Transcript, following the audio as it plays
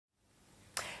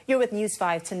You're with News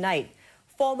 5 tonight.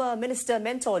 Former Minister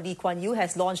Mentor Lee Kuan Yew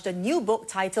has launched a new book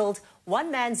titled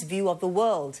One Man's View of the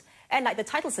World. And like the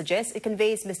title suggests, it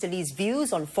conveys Mr. Lee's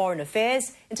views on foreign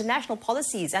affairs, international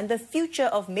policies and the future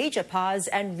of major powers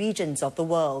and regions of the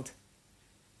world.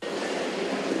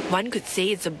 One could say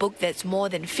it's a book that's more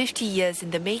than 50 years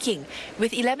in the making,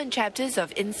 with 11 chapters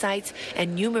of insights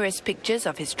and numerous pictures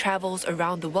of his travels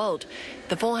around the world.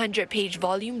 The 400-page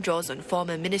volume draws on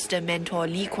former Minister Mentor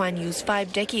Lee Kuan Yew's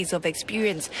 5 decades of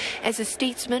experience as a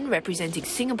statesman representing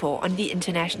Singapore on the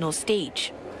international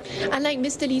stage. Unlike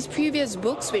Mr. Lee's previous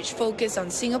books, which focus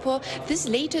on Singapore, this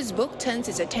latest book turns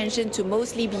its attention to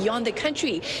mostly beyond the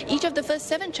country. Each of the first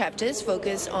 7 chapters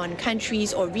focus on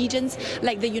countries or regions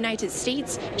like the United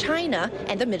States, China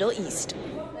and the Middle East.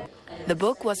 The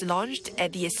book was launched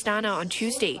at the Istana on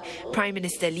Tuesday. Prime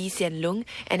Minister Lee Hsien Loong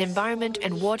and Environment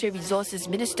and Water Resources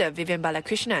Minister Vivian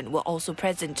Balakrishnan were also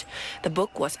present. The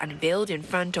book was unveiled in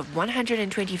front of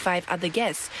 125 other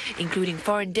guests, including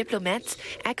foreign diplomats,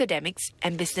 academics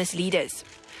and business leaders.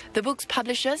 The book's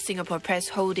publisher, Singapore Press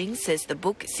Holdings, says the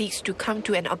book seeks to come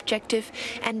to an objective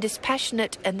and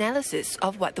dispassionate analysis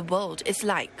of what the world is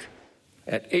like.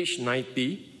 At age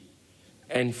 90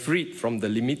 and freed from the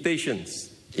limitations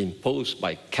imposed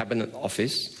by Cabinet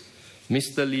Office,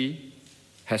 Mr. Lee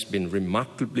has been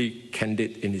remarkably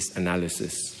candid in his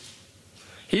analysis.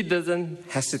 He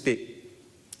doesn't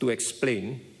hesitate to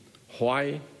explain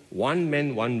why one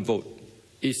man, one vote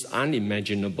is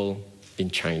unimaginable in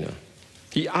China.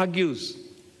 He argues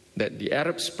that the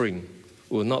Arab Spring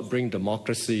will not bring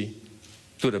democracy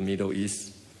to the Middle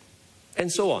East, and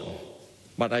so on.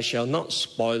 But I shall not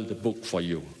spoil the book for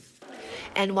you.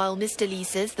 And while Mr. Lee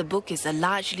says the book is a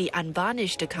largely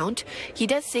unvarnished account, he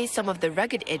does say some of the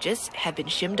rugged edges have been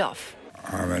shimmed off.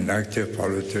 I'm an active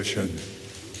politician,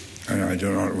 and I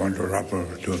do not want to ruffle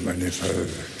too many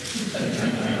feathers.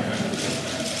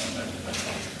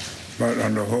 But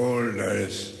on the whole, there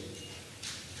is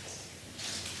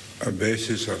a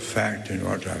basis of fact in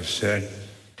what I've said.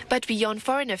 But beyond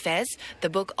foreign affairs, the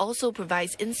book also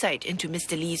provides insight into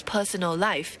Mr. Lee's personal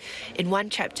life. In one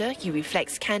chapter, he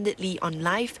reflects candidly on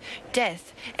life,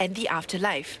 death, and the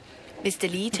afterlife. Mr.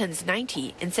 Lee turns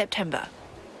 90 in September.